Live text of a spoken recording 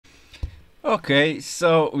Okay,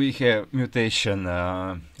 so we have mutation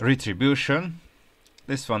Retribution.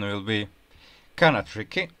 This one will be kinda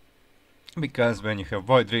tricky because when you have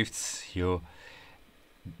void drifts,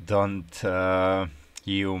 don't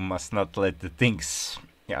you must not let the things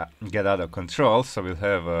get out of control. So we'll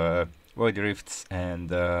have void drifts and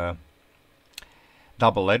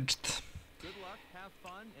double-edged.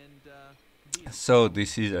 So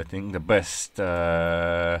this is, I think, the best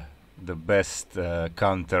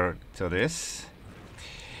counter to this.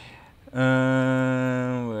 Where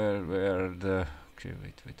the okay,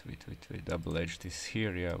 wait, double-edged is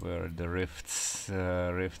here. Yeah, where the rifts,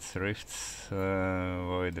 void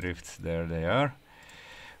rifts. There they are.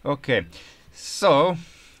 Okay, so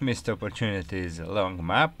missed opportunity is a long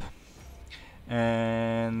map,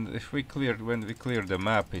 and when we clear the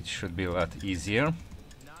map, it should be a lot easier.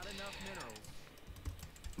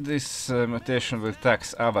 This mutation will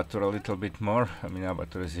tax Avatar a little bit more. I mean,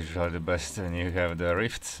 Avatar is usually the best when you have the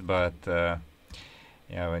rifts, but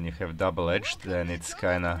yeah, when you have double-edged, then it's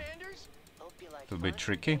kinda a little bit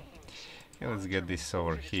tricky. Okay, let's get this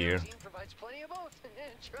over here.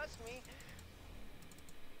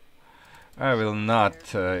 I will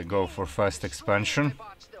not go for fast expansion,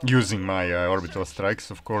 using my orbital strikes,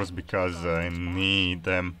 of course, because I need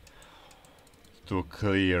them to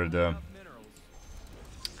clear the...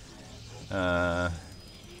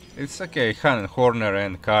 it's okay, Han Horner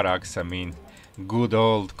and Karax, I mean, good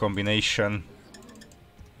old combination.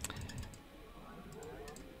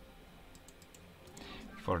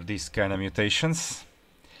 For these kind of mutations.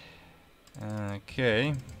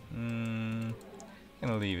 Okay,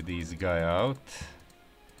 can leave this guy out.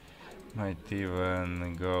 Might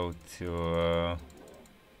even go to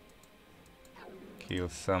kill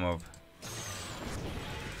some of...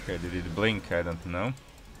 Okay, did it blink? I don't know.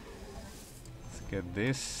 Let's get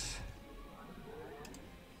this.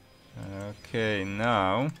 Okay,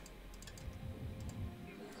 now I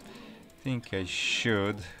think I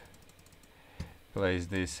should place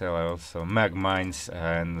this. Also mag mines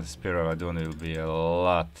and Spiravadun will be a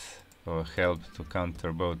lot of help to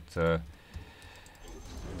counter both the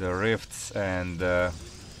rifts and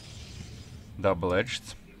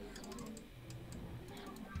double-edged.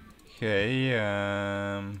 Okay,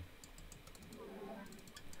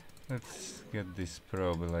 let's get this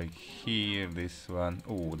probe like here, this one.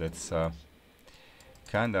 Oh, that's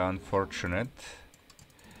kinda unfortunate.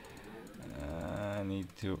 I need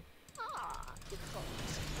to...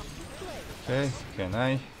 Okay, can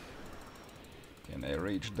I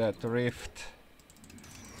reach that rift?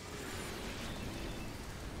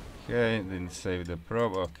 Okay, didn't save the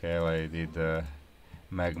probe. Okay, I did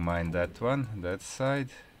mag mine that one, that side.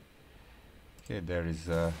 Okay, there is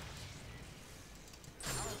a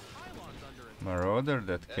marauder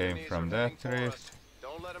that came from that rift.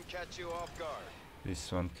 Don't let him catch you off guard.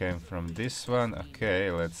 This one came from this one.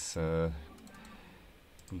 Okay, let's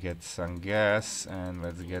get some gas and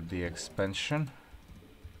let's get the expansion.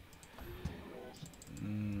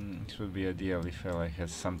 It would be ideal if I had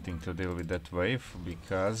something to deal with that wave,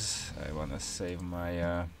 because I wanna save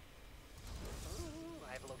my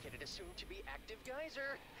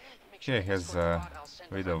okay, has a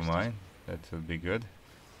widow mine. That would be good.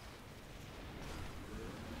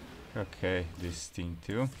 Okay, this thing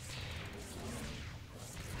too.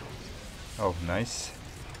 Oh, nice.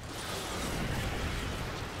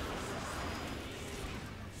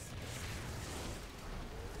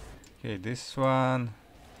 Okay, this one.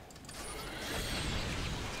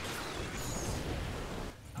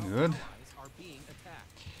 Good.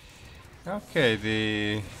 Okay,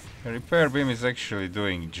 the repair beam is actually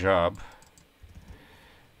doing job.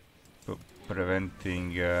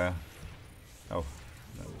 Preventing... oh,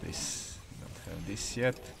 not this. Don't have this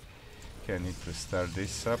yet. Okay, I need to start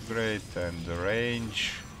this upgrade and the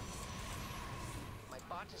range.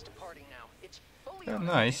 Oh,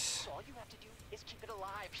 nice.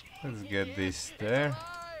 Let's get this there.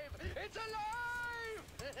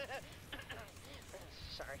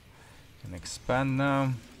 Can expand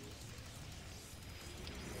now.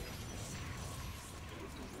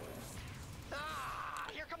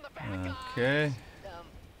 Okay.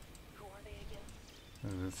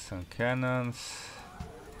 With some cannons.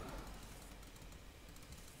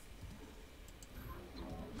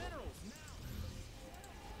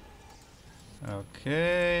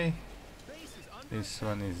 Okay. This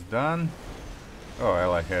one is done. Oh,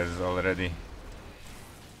 Ella has already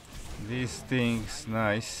these things.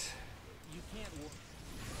 Nice.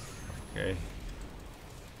 Okay.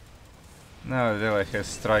 Now that Ella has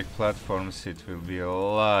strike platforms, it will be a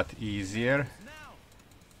lot easier.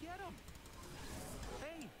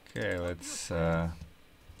 Okay, let's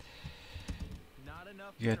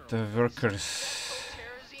get the workers.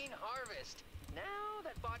 Terrazine harvest. Now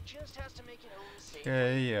that bot just has to make it home safely.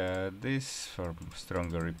 Okay, this for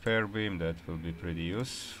stronger repair beam, that will be pretty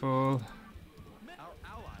useful. Our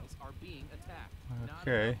allies are being attacked. Not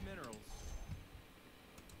Okay. enough minerals.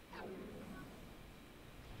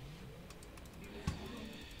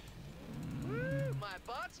 Woo, my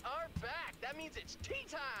bots are back. That means it's tea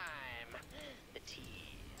time. The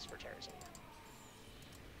tea is for Terrazine.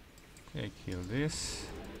 Okay, kill this.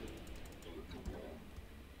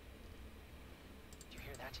 Do you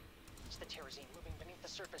hear that? It's the Terrazine moving beneath the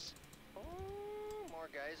surface. Oh, more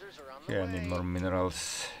geysers are on the Okay, way. I need more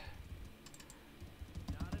minerals.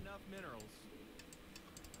 Not enough minerals.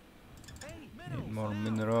 Hey, minerals! Need more now.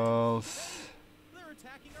 minerals. They're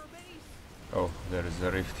attacking our base. Oh, there is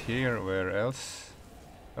a rift here. Where else?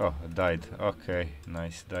 Oh, died. Okay,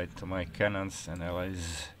 nice. Died to my cannons and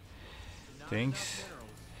allies. Not Things. enough minerals.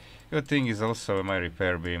 Good thing is also my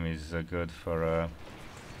repair beam is good for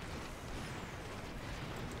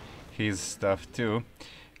his stuff too.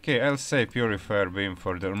 Okay, I'll say purifier beam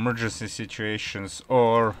for the emergency situations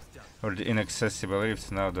or the inaccessible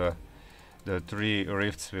rifts. Now the 3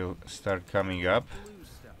 rifts will start coming up. Blue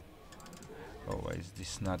stuff. Oh, why is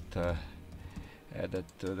this not added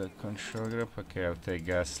to the control group? Okay, I'll take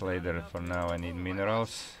gas later. For now I need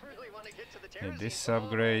minerals. Really want to get to the Need Terrazine this ball.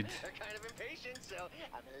 upgrade. They're kind of impatient, so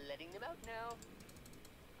I'm letting them out now.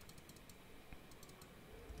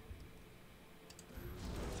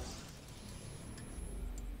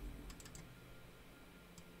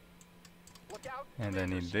 Look out, And I need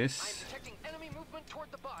commanders. this. I'm detecting enemy movement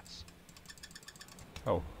toward the bots.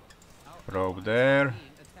 Oh, Our probe allies there. are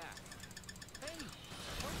being attacked. Hey,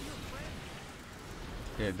 help your friend.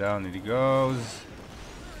 Okay, down it goes.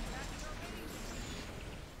 They're attacking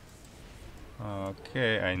our base.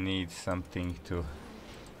 Okay, I need something to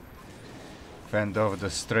fend off the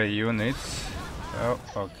stray units. Oh,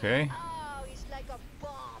 okay. Oh, it's like a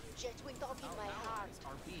bomb just went off in Our my heart. allies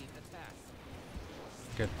are being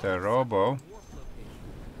attacked. Get the robo. Warp location.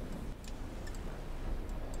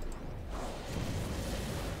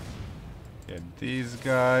 Get these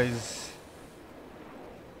guys.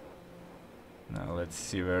 Now let's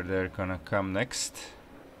see where they're gonna come next.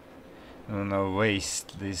 I don't wanna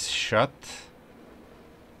waste this shot.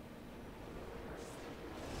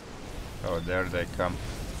 Oh, there they come.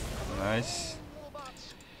 Nice. Little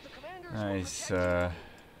bots. The commanders will Nice. protect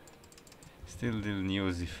Still didn't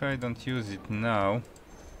use. If I don't use it now.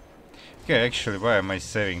 Okay, actually, why am I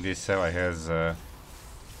saving this? Ally has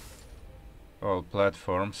all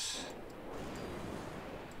platforms.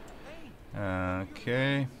 Hey,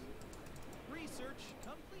 Okay. research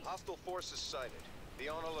complete. Hostile forces sighted. Be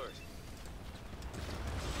on alert.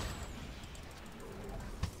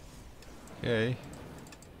 Okay.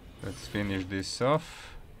 Let's finish this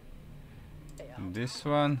off. This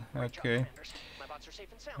one. Great job, Okay. commanders. My bots are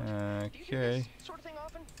safe and sound. Do you do Okay. this sort of thing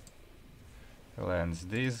often? Lands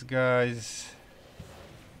these guys.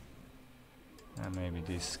 And maybe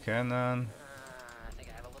this cannon. I think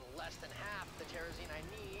I have a little less than half the Terrazine I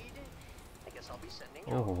need. I guess I'll be sending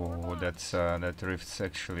out more Oh, bots. that's that rift's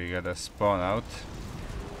actually got a spawn out.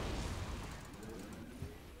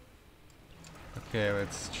 Okay,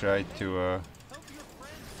 let's try to Help your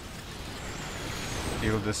friend.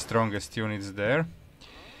 kill the strongest units there.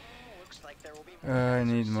 Looks like there will be I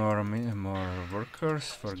need geysers more workers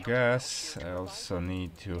for gas. I also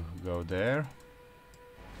need to go there.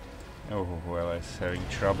 Oh, well, I'm having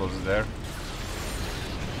troubles there.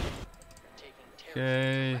 taking Okay,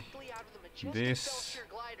 Terrazine directly out of the majestic this, Belcher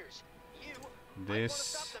gliders. You might wanna this.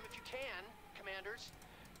 stop them if you can, commanders.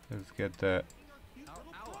 Let's get the. Our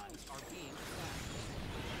allies are being attacked.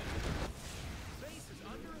 Base is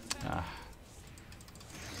under attack. Ah.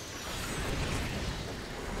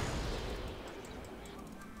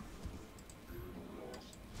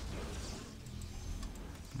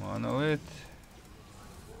 Monolith.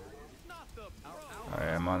 Not the Oh,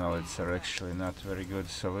 yeah, monoliths are actually not very good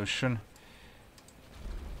solution.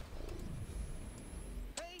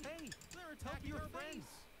 Hey, they're attacking our base.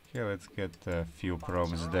 Okay, let's get a few Bots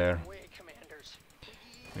probes are on there. their way, commanders.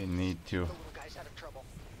 We need Keep to. the little guys out of trouble.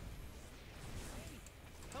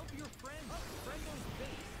 Help your friend. Friendo's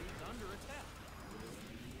base is under attack.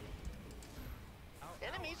 Our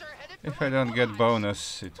Enemies are headed If for I my don't get bots.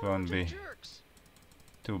 bonus, it won't Bunch be of jerks.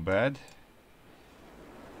 too bad.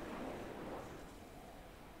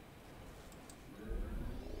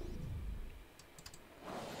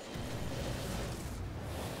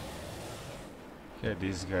 Okay,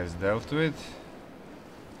 these guys dealt with.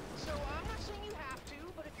 So I'm not saying you have to,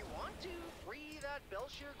 but if you want to, free that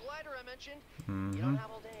Belcher glider I mentioned. You Mm-hmm. don't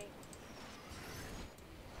have all day.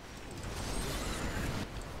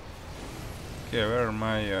 Okay, where are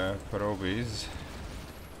my probies?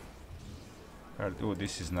 Oh,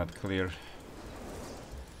 this is not clear.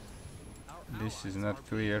 This is not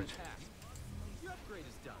cleared. Your upgrade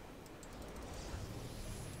is done.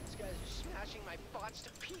 These guys are smashing my bots to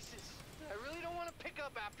pieces. I really don't want to pick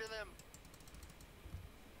up after them.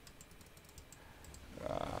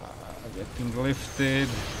 Getting lifted.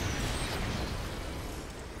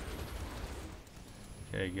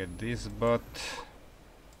 Okay, get this bot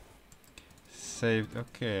saved.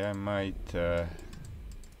 Okay, I might use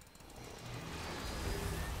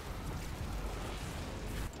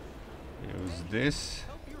this.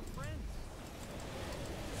 Help your friends.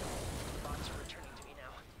 Bots are returning to me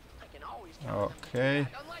now. I can always count on them to do Okay.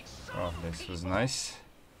 that, unlike some Oh, this was people. nice.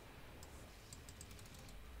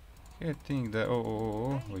 I think that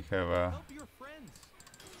we have a Help your friends.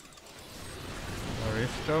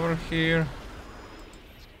 rift over here.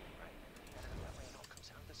 That way it all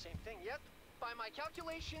comes out the same thing. Yep. By my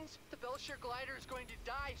calculations, the Belshire glider is going to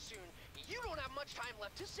die soon. You don't have much time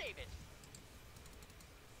left to save it.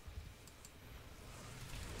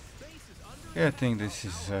 Base is under Yeah, I think this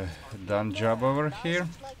is a done job over here.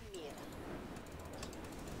 Sounds like me.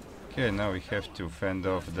 Okay, now we have to fend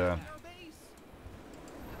off the our base.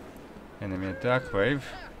 enemy attack wave.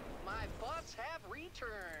 My bots have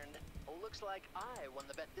returned. Looks like I won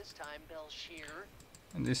the bet this time, Belshire.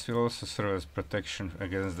 And this will also serve as protection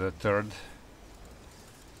against the third.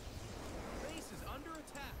 Base is under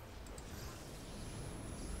attack.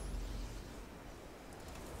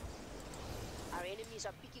 Our enemies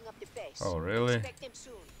are picking up the pace. Oh, really? Expect them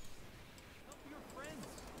soon. Help your friends.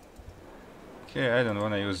 Okay, I don't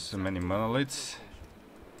want to use many monoliths.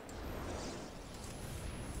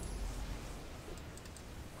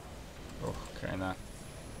 Oh, kinda.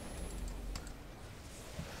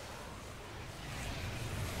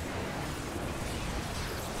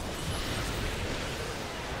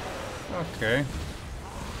 Okay.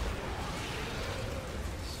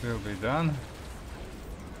 This will be done.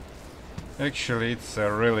 Actually, it's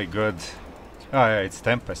really good. Oh yeah, it's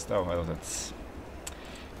Tempest. Oh well, that's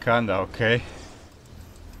kinda okay. I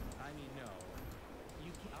mean, no.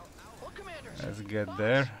 You can't. Well, Commanders. Let's get bots.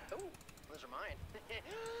 there. Oh, those are mine.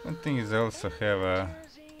 One thing is I also have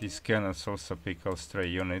these cannons also pick all stray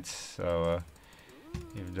units, so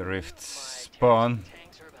if the rifts spawn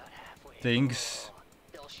Tanks are about halfway. things.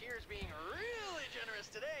 Belshire's being really generous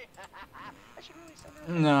today. I should really send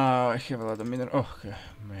her a No, I have a lot of mineral. Oh, okay.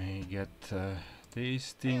 May get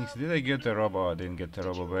these things. Did I get a robo? I didn't get a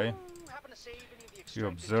robo bay. happen to save any of the Few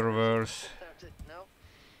extracted observers. No?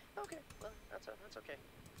 Okay, well, that's okay.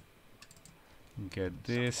 Get Some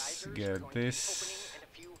this. geysers are Get going to be this. opening in a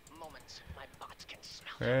few moments. My bots can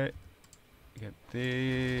smell it. Okay. Get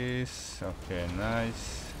this. Okay,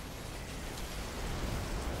 nice.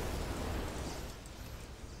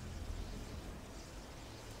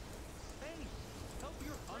 Hey, help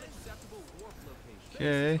your unacceptable warp location.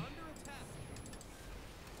 Okay. Base is under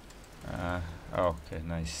attack. Okay,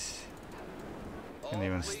 nice. Can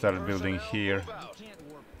even start building here. You can't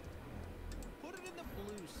warp. Put it in the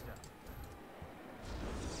blue stuff.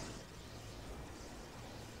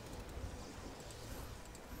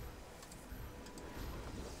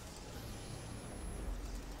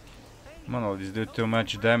 Monoliths do too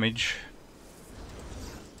much damage.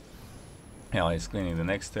 Yeah, he's cleaning the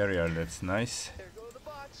next area. That's nice. There go the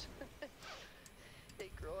bots.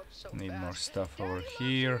 They grow up so Need fast. more stuff Daddy over loves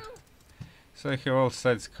here. you. So I have all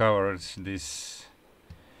sides covered. This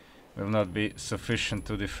will not be sufficient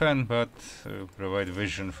to defend, but provide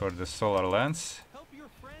vision for the solar lance. Help your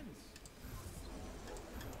friends.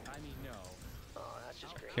 I mean, no. Oh, that's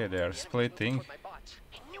just great. Okay, they are The enemy's moving splitting. toward my bots.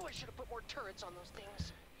 I knew I should have put more turrets on those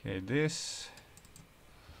things. Okay, this,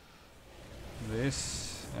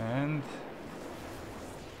 and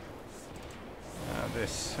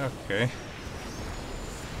this. Okay.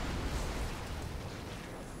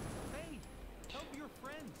 Hey, help your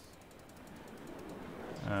friends.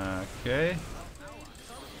 Okay.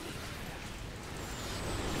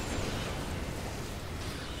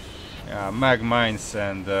 Yeah, mag mines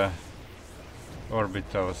and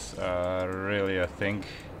orbitals are really a thing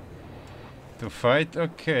to fight.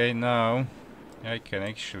 Okay, now I can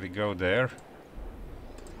actually go there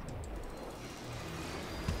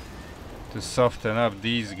to soften up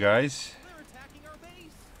these guys. They're attacking our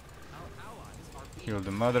base. Our allies are being Kill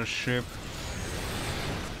the mothership.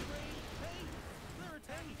 Hey, they're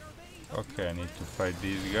attacking our base. Okay, I need to fight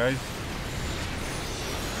these guys.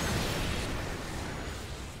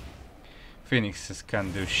 Phoenixes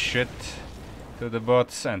can do shit to the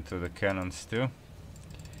bots and to the cannons too.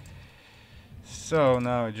 So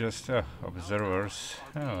now just observers.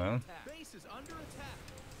 Oh well. Base is under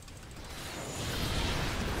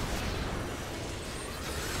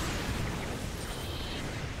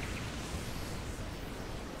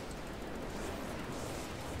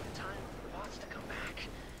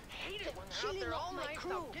there up all my night crew.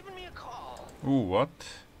 without giving me a call. Ooh, what?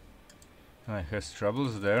 I has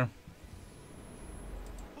troubles there.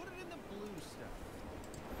 Put it in the blue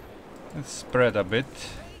stuff. Let's spread a bit.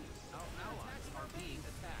 Our allies are being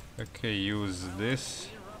attacked. Okay, use this.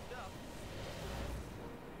 Interrupt up.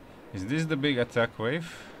 Is this the big attack wave?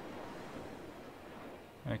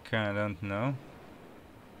 I kinda don't know.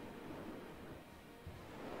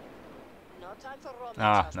 No time for romance.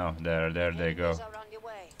 Ah, husband. no, there they go. Enemies are on your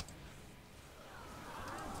way.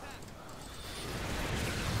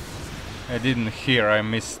 I didn't hear,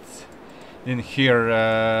 didn't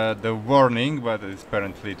hear the warning, but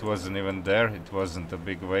apparently it wasn't even there. It wasn't a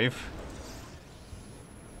big wave.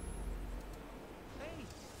 Hey,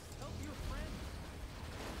 help your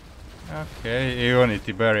friend. Okay,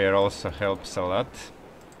 Unity Barrier also helps a lot.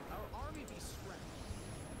 Our army be swept.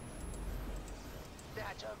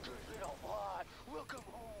 That's a good little boy. Welcome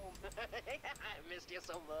home. I missed you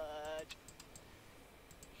so much.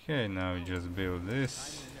 Okay, now we just build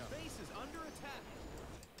this. Base is under attack.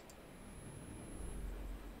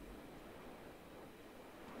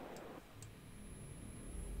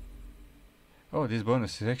 Oh, this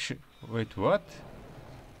bonus is actually... Wait, what?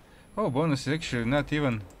 Oh, bonus is actually not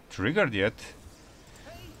even triggered yet.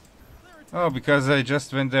 Oh, because I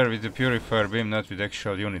just went there with the Purifier Beam, not with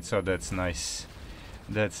actual units. Oh, that's nice.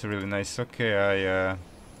 That's really nice. Okay, I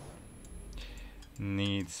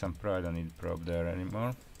need some probe. I don't need probe there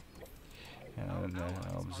anymore. And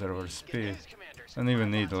observer speed. Don't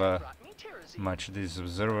even need much these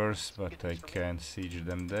observers, but I can siege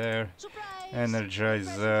them there. Surprise!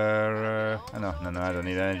 Energizer. No, I don't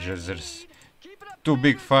need energizers. Too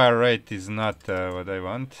big fire rate is not what I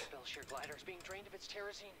want. Belshire glider's being drained of its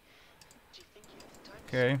terrazine. Do you think you have the time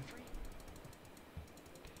to Okay. set it free?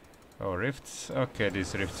 Oh, rifts. Okay,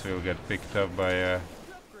 these rifts will get picked up by. The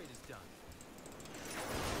upgrade is done.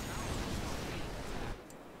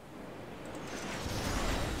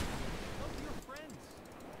 Help your friends.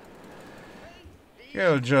 Okay,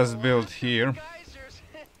 I'll just build here. Geysers.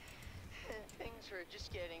 Things are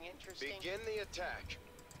just getting interesting. Begin the attack.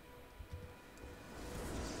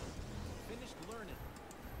 Finished learning.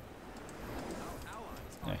 Our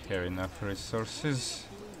allies I are have enough resources.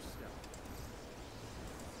 blue stuff.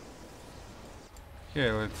 Okay,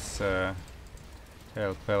 let's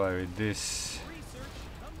help Ella with this. Research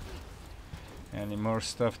complete. Any more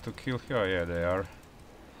stuff to kill here? Oh, yeah, they are.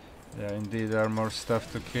 There indeed are more stuff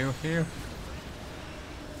to kill here.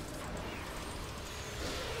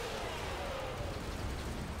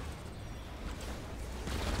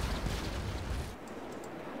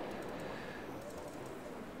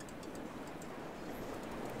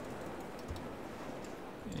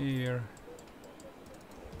 Here.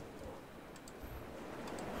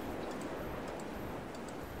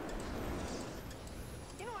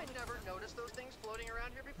 You know, I never noticed those things floating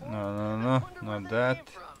around here before. No, I no, wonder not where they that. came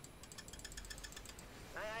from.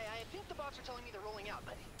 I think the bots are telling me they're rolling out,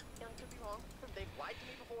 but you know, I could be wrong. They've lied to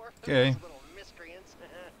me before. Okay. Those little miscreants.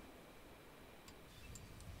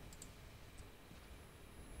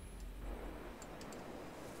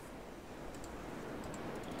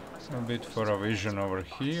 A bit for a vision over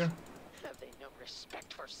here. Have they no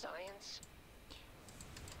respect for science?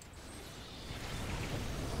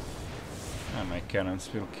 And my cannons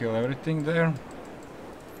will kill everything there.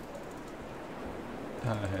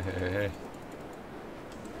 Hey.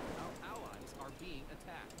 Our allies are being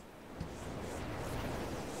attacked.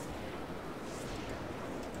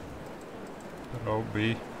 Row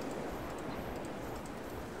B.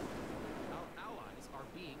 Our allies are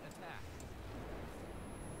being attacked.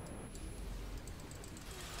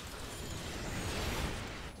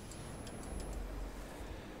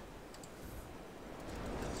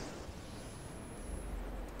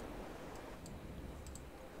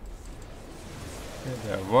 Okay,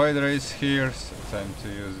 the void rays here, so time to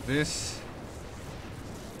use this.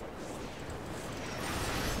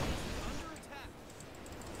 Under attack.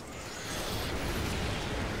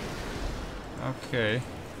 Okay.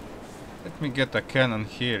 Let me get a cannon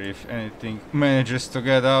here if anything manages to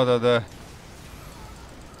get out of the...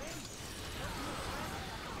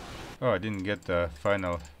 Oh, I didn't get the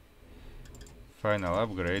final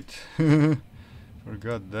upgrade.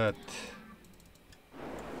 Forgot that.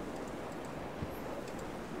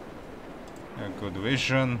 A good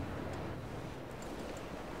vision.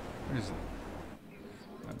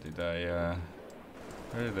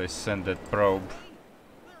 Where did I send that probe?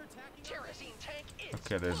 They're attacking. Terrazine tank is.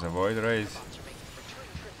 Okay, there's a void rays. Bots are making a return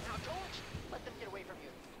trip now. Don't let them get away from you.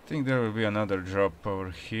 I think there will be another drop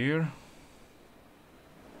over here.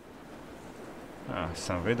 Ah,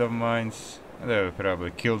 some widow mines. They will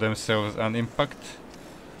probably kill themselves on impact.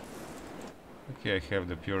 Okay, I have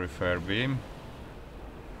the purifier beam.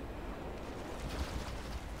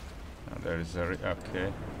 Oh, there is a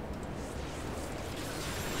okay.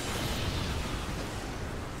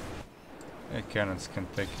 Cannons can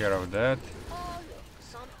take care of that. Oh, look,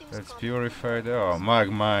 something's That's coming. purified. Oh,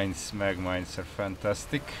 mag mines. Mag mines are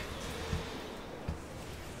fantastic.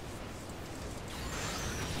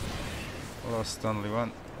 Lost only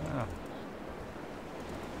one. Ah. I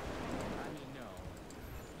mean, no.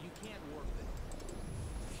 You can't warp it.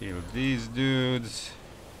 Kill these dudes.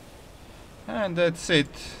 And that's it.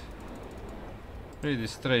 Pretty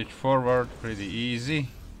straightforward, pretty easy.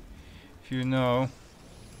 If you know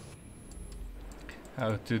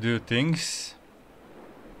how to do things.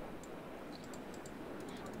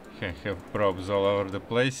 Can have probes all over the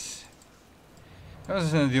place. I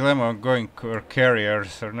was in a dilemma of going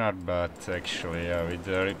carriers or not, but actually, yeah, with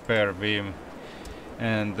the repair beam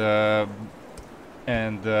and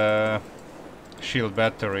shield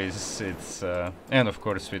batteries, it's and of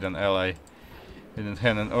course with an ally, with a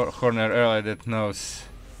Cannon or Horner ally that knows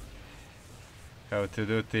how to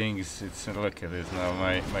do things. It's look at this now.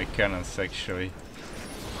 My cannons actually.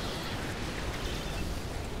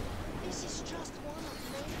 This is just one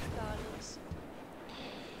of many, darlings.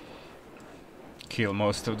 Kill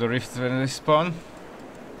most of the rifts when they spawn.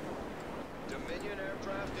 Dominion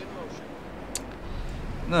aircraft in motion.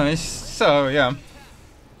 Nice. So yeah,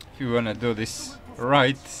 if you wanna do this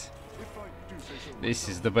right, this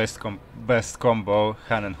is the best combo.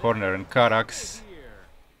 Cannon, Horner, and Karax.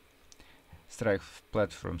 Strike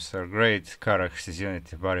platforms are great. Karax's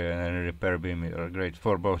unity barrier and repair beam are great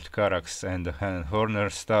for both Karax and the Cannon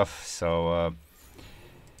Horner stuff. So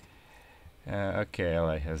okay,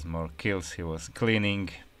 Ally has more kills. He was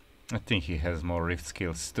cleaning. I think he has more rift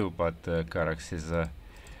skills too, but Karax is the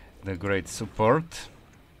great support.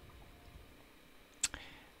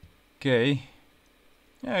 Okay,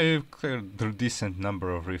 yeah, you cleared a decent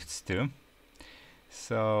number of rifts too.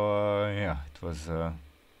 So yeah, it was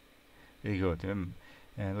really good.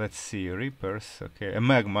 And let's see, Reapers. Okay,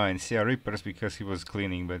 mag mines. Yeah, Reapers because he was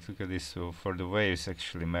cleaning. But look at this. So for the waves,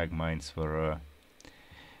 actually, mag mines were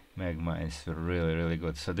really really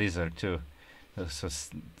good. So these are two. So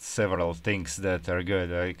several things that are good,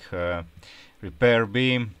 like repair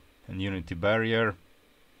beam and unity barrier.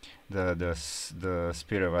 The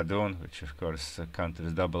Spear of Adun, which of course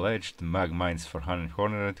counters double-edged. Mag mines for Han and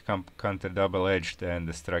Horner that counter double-edged, and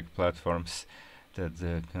the strike platforms that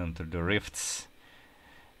counter the rifts.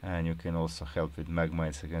 And you can also help with mag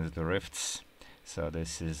mines against the rifts. So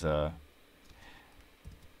this is okay.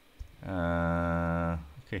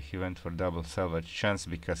 He went for double salvage chance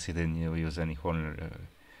because he didn't use any Horner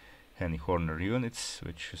units,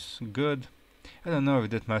 which is good. I don't know if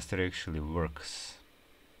that mastery actually works.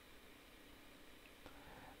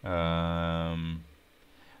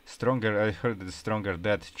 Stronger. I heard that the stronger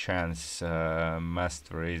death chance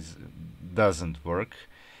masteries doesn't work.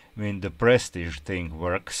 I mean, the prestige thing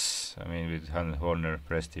works. I mean, with Han Horner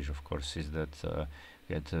prestige, of course, is that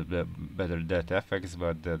get better death effects,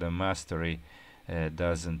 but the mastery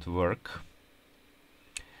doesn't work.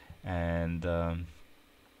 And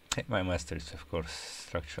my masteries, of course,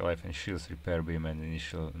 structure life and shields, repair beam, and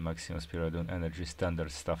initial maximum spirit on energy standard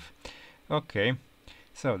stuff. Okay.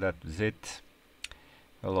 So that was it.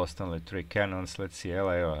 I lost only 3 cannons. Let's see,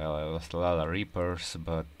 Ally lost a lot of Reapers,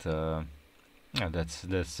 but yeah, that's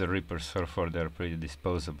the Reapers for they're pretty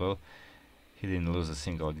disposable. He didn't lose a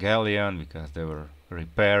single galleon because they were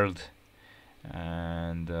repaired,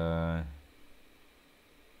 and oh,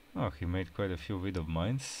 he made quite a few widow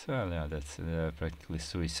mines. Well, yeah, that's practically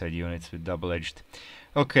suicide units with double-edged.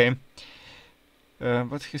 Okay,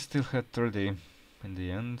 but he still had 30 in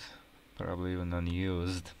the end. Probably even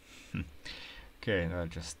unused. Okay,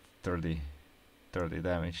 just 30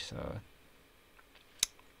 damage, so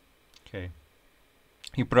okay.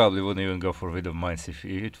 He probably wouldn't even go for Widow Mines if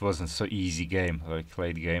it wasn't so easy game, like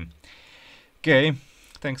late game. Okay,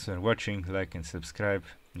 thanks for watching, like and subscribe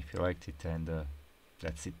if you liked it, and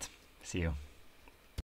that's it. See you.